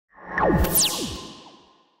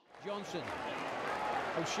Johnson.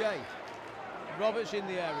 O'Shea. Roberts in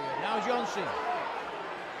the area. Now Johnson.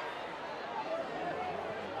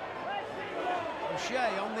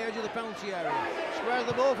 O'Shea on the edge of the penalty area. Squares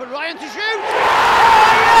the ball for Ryan to shoot. Oh,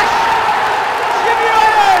 yes! Jimmy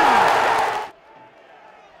Ryan!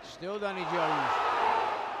 Still Danny Jones.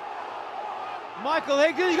 Michael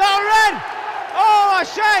Higden's got a red! Oh,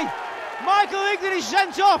 O'Shea! Michael Higden is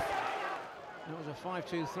sent off. It was a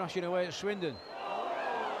 5-2 thrashing away at Swindon.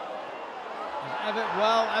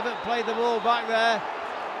 Everett played the ball back there,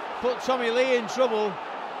 put Tommy Lee in trouble.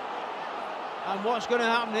 And what's going to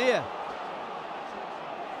happen here?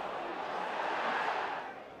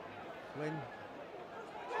 Flynn.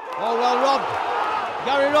 Oh, well robbed.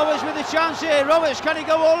 Gary Roberts with the chance here. Roberts, can he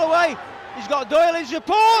go all the way? He's got Doyle in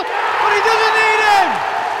support, but he doesn't need him!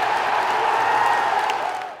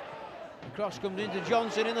 The cross comes into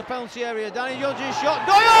Johnson in the penalty area. Danny Johnson's shot.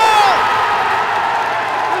 Doyle!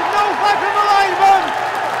 There's no flag from the linesman.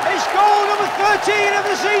 It's goal number 13 of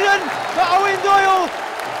the season for Owen Doyle.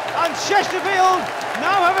 And Chesterfield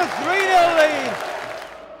now have a 3-0 lead.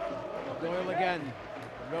 Doyle again.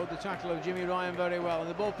 Rode the tackle of Jimmy Ryan very well. And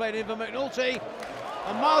the ball played in for McNulty.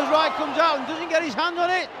 And Miles Wright comes out and doesn't get his hand on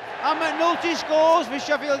it. And McNulty scores for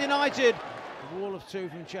Sheffield United. A wall of two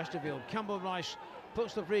from Chesterfield. Campbell Rice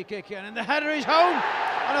puts the free kick in. And the header is home.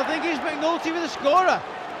 And I think it's McNulty with the scorer.